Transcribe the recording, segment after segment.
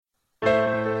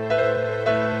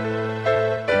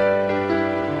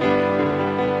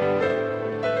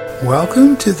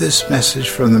Welcome to this message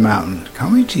from the mountain,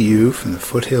 coming to you from the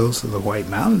foothills of the White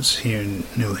Mountains here in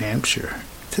New Hampshire.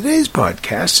 Today's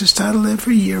podcast is titled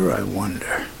Every Year I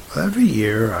Wonder. Well, every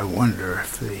year I wonder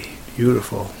if the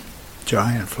beautiful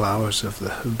giant flowers of the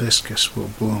hibiscus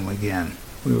will bloom again.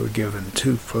 We were given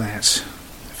 2 plants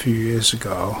a few years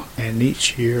ago, and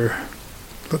each year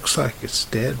looks like it's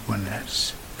dead when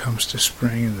it comes to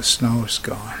spring and the snow is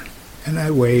gone. And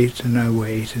I wait, and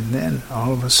then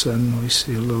all of a sudden we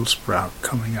see a little sprout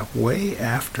coming up way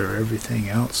after everything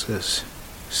else has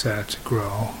started to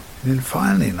grow. And then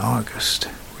finally in August,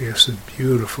 we have some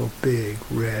beautiful big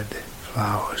red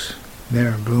flowers.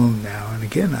 They're in bloom now, and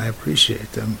again I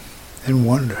appreciate them and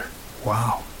wonder,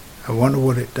 wow, I wonder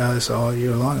what it does all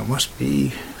year long. It must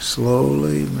be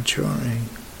slowly maturing,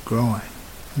 growing.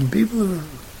 And people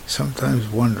sometimes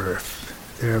wonder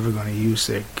if they're ever going to use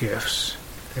their gifts,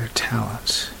 their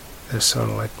talents. They're sort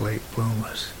of like late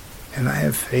bloomers. And I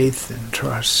have faith and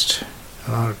trust.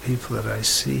 A lot of people that I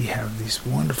see have these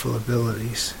wonderful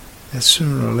abilities that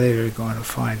sooner or later are going to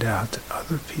find out that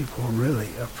other people really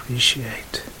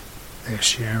appreciate their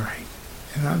sharing.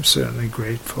 And I'm certainly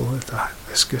grateful that the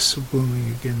hibiscus are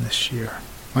blooming again this year.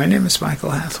 My name is Michael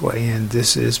Hathaway, and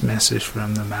this is Message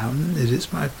from the Mountain. It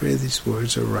is my prayer these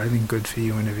words are right and good for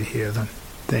you whenever you hear them.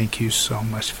 Thank you so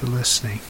much for listening.